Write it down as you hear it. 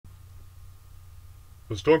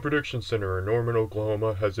The Storm Prediction Center in Norman,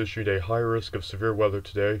 Oklahoma has issued a high risk of severe weather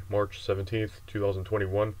today, March 17th,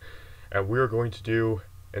 2021, and we are going to do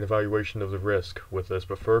an evaluation of the risk with this.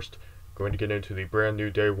 But first, going to get into the brand new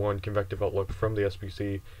Day 1 convective outlook from the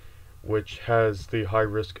SPC, which has the high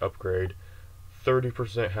risk upgrade,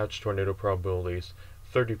 30% hatched tornado probabilities,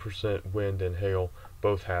 30% wind and hail,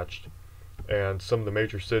 both hatched. And some of the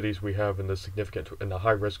major cities we have in the high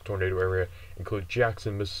risk tornado area include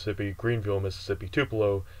Jackson, Mississippi, Greenville, Mississippi,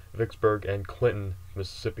 Tupelo, Vicksburg, and Clinton,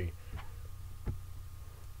 Mississippi.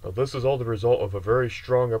 Now, this is all the result of a very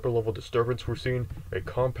strong upper level disturbance we're seeing, a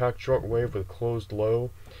compact shortwave with closed low,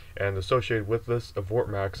 and associated with this, a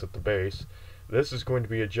vortex at the base. This is going to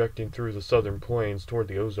be ejecting through the southern plains toward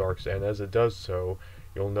the Ozarks, and as it does so,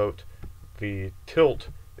 you'll note the tilt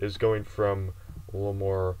is going from a little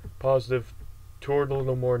more positive toward a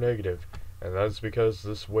little more negative, and that is because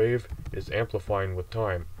this wave is amplifying with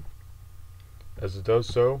time. As it does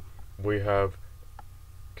so, we have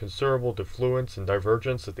considerable defluence and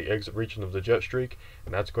divergence at the exit region of the jet streak,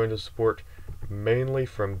 and that's going to support, mainly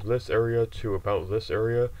from this area to about this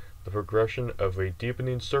area, the progression of a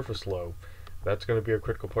deepening surface low. That's going to be a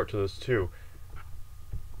critical part to this too.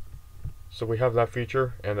 So we have that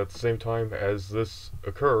feature, and at the same time as this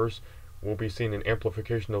occurs, we'll be seeing an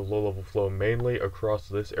amplification of low-level flow mainly across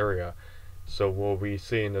this area. So we'll be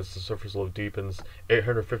seeing, as the surface low deepens,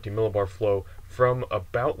 850 millibar flow from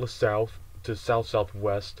about the south to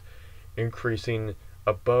south-southwest, increasing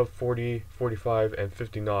above 40, 45, and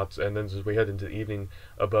 50 knots, and then as we head into the evening,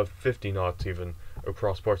 above 50 knots even,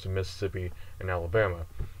 across parts of Mississippi and Alabama.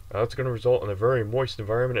 That's going to result in a very moist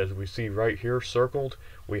environment, as we see right here circled.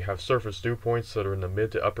 We have surface dew points that are in the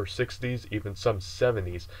mid to upper 60s, even some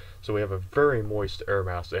 70s. So we have a very moist air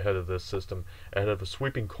mass ahead of this system, ahead of a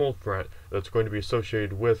sweeping cold front that's going to be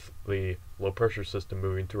associated with the low pressure system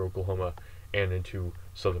moving through Oklahoma and into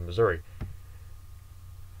southern Missouri.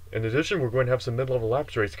 In addition, we're going to have some mid-level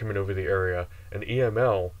lapse rates coming over the area. An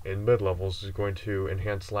EML in mid-levels is going to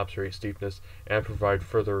enhance lapse rate steepness and provide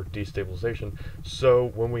further destabilization.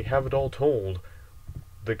 So when we have it all told,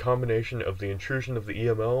 the combination of the intrusion of the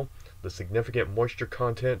EML, the significant moisture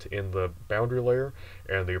content in the boundary layer,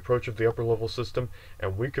 and the approach of the upper level system,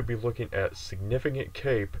 and we could be looking at significant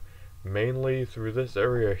CAPE, mainly through this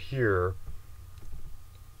area here,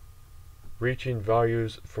 reaching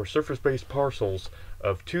values for surface-based parcels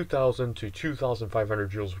of 2,000 to 2,500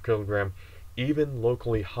 joules per kilogram, even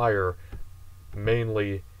locally higher,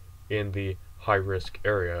 mainly in the high-risk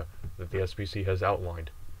area that the SPC has outlined.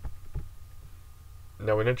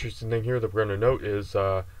 Now, an interesting thing here that we're going to note is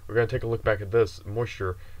we're going to take a look back at this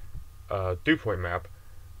moisture dew point map.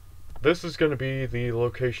 This is going to be the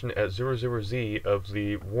location at 00Z of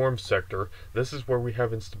the warm sector. This is where we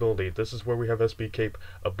have instability. This is where we have SB CAPE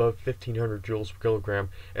above 1,500 joules per kilogram,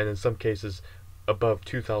 and in some cases above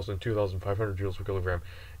 2,000, 2,500 joules per kilogram.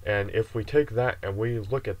 And if we take that and we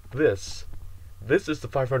look at this, this is the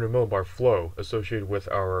 500 millibar flow associated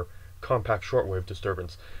with our compact shortwave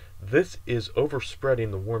disturbance. This is overspreading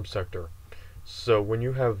the warm sector. So when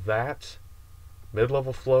you have that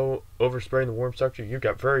mid-level flow overspreading the warm sector, you've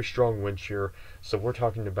got very strong wind shear. So we're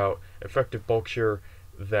talking about effective bulk shear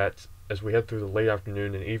that, as we head through the late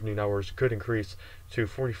afternoon and evening hours, could increase to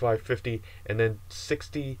 45, 50, and then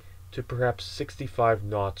 60 to perhaps 65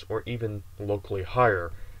 knots, or even locally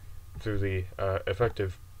higher through the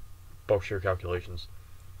effective bulk shear calculations.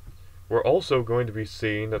 We're also going to be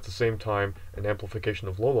seeing at the same time an amplification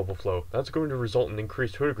of low-level flow. That's going to result in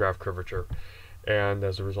increased hodograph curvature. And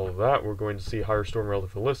as a result of that, we're going to see higher storm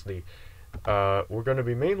relative velocity. We're going to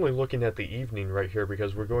be mainly looking at the evening right here,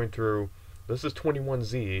 because we're going through, this is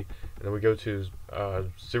 21Z, and then we go to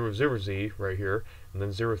 00Z right here, and then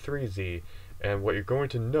 03Z. And what you're going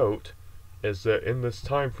to note is that in this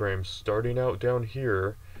time frame, starting out down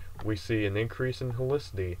here, we see an increase in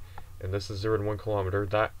helicity, and this is 0 to 1 kilometer.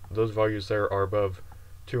 Those values there are above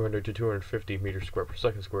 200 to 250 meters squared per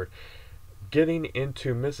second squared. Getting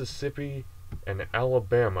into Mississippi and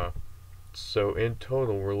Alabama, so in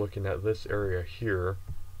total we're looking at this area here,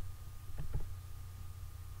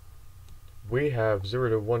 we have 0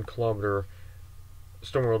 to 1 kilometer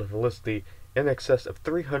storm relative velocity in excess of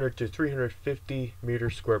 300 to 350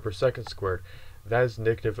 meters squared per second squared. That is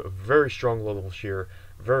indicative of very strong low-level shear,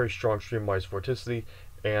 very strong streamwise vorticity,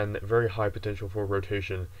 and very high potential for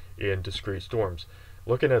rotation in discrete storms.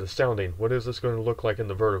 Looking at a sounding, what is this going to look like in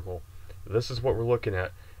the vertical? This is what we're looking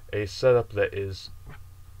at, a setup that is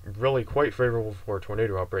really quite favorable for a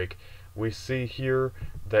tornado outbreak. We see here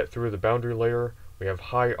that through the boundary layer we have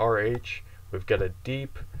high RH, we've got a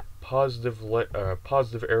deep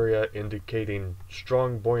positive area indicating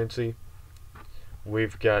strong buoyancy.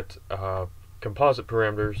 we've got composite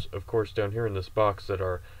parameters, of course, down here in this box that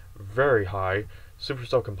are very high.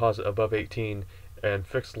 Supercell composite above 18 and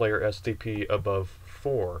fixed layer STP above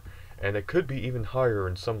 4, and it could be even higher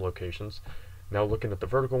in some locations. Now looking at the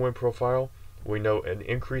vertical wind profile, we know an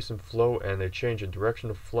increase in flow and a change in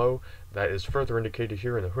direction of flow. That is further indicated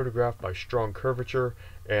here in the hodograph by strong curvature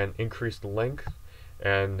and increased length.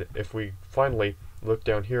 And if we finally look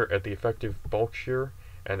down here at the effective bulk shear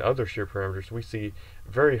and other shear parameters, we see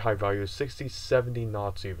very high values, 60, 70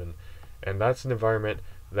 knots even. And that's an environment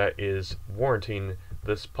that is warranting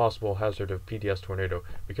this possible hazard of PDS tornado,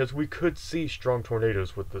 because we could see strong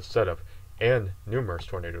tornadoes with this setup and numerous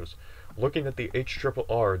tornadoes. Looking at the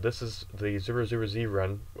HRRR, this is the 00Z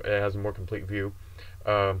run. It has a more complete view.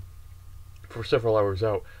 For several hours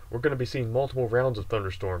out, we're going to be seeing multiple rounds of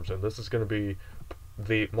thunderstorms, and this is going to be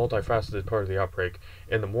the multifaceted part of the outbreak.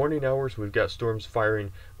 In the morning hours, we've got storms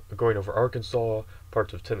firing going over Arkansas,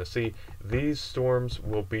 parts of Tennessee. These storms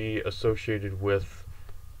will be associated with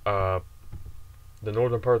the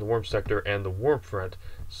northern part of the warm sector and the warm front,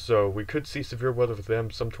 so we could see severe weather with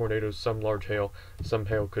them, some tornadoes, some large hail, some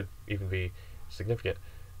hail could even be significant.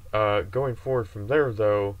 Going forward from there,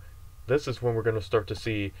 though, this is when we're going to start to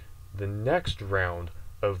see the next round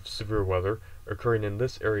of severe weather occurring in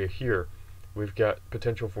this area here. We've got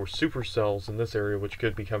potential for supercells in this area, which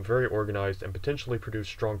could become very organized and potentially produce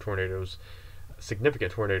strong tornadoes,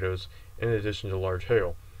 significant tornadoes, in addition to large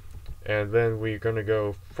hail. And then we're going to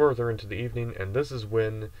go further into the evening, and this is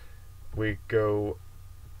when we go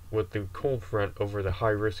with the cold front over the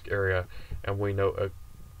high-risk area, and we know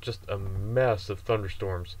just a mess of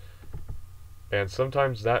thunderstorms. And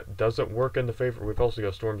sometimes that doesn't work in the favor. We've also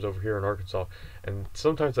got storms over here in Arkansas, and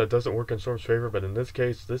sometimes that doesn't work in storms' favor, but in this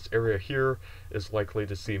case, this area here is likely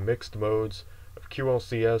to see mixed modes of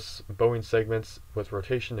QLCS, Boeing segments with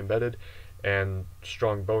rotation embedded, and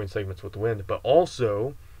strong Boeing segments with wind, but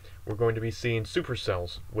also we're going to be seeing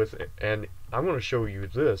supercells with, and I'm going to show you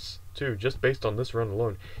this too, just based on this run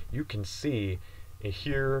alone. You can see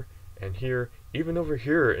here and here, even over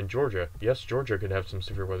here in Georgia. Yes, Georgia could have some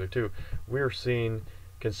severe weather too. We're seeing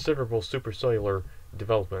considerable supercellular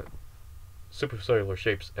development, supercellular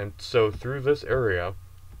shapes, and so through this area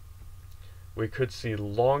we could see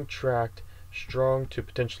long-tracked, strong to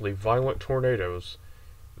potentially violent tornadoes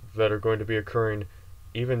that are going to be occurring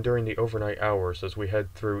even during the overnight hours as we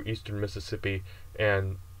head through eastern Mississippi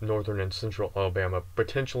and northern and central Alabama,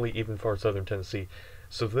 potentially even far southern Tennessee.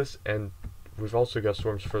 So this, and we've also got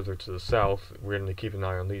storms further to the south. We're going to keep an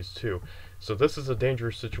eye on these too. So this is a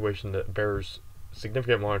dangerous situation that bears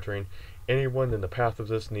significant monitoring. Anyone in the path of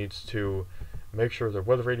this needs to make sure their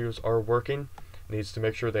weather radios are working, needs to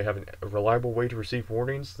make sure they have a reliable way to receive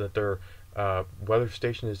warnings, that their weather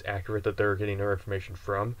station is accurate, that they're getting their information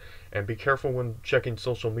from, and be careful when checking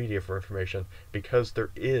social media for information, because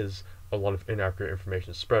there is a lot of inaccurate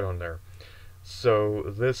information spread on there. So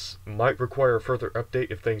this might require a further update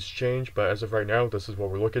if things change, but as of right now, this is what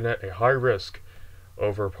we're looking at: a high risk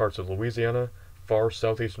over parts of Louisiana, far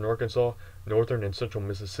southeastern Arkansas, northern and central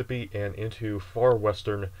Mississippi, and into far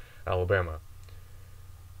western Alabama.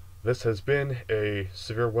 This has been a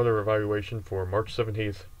severe weather evaluation for March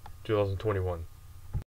 17th, 2021.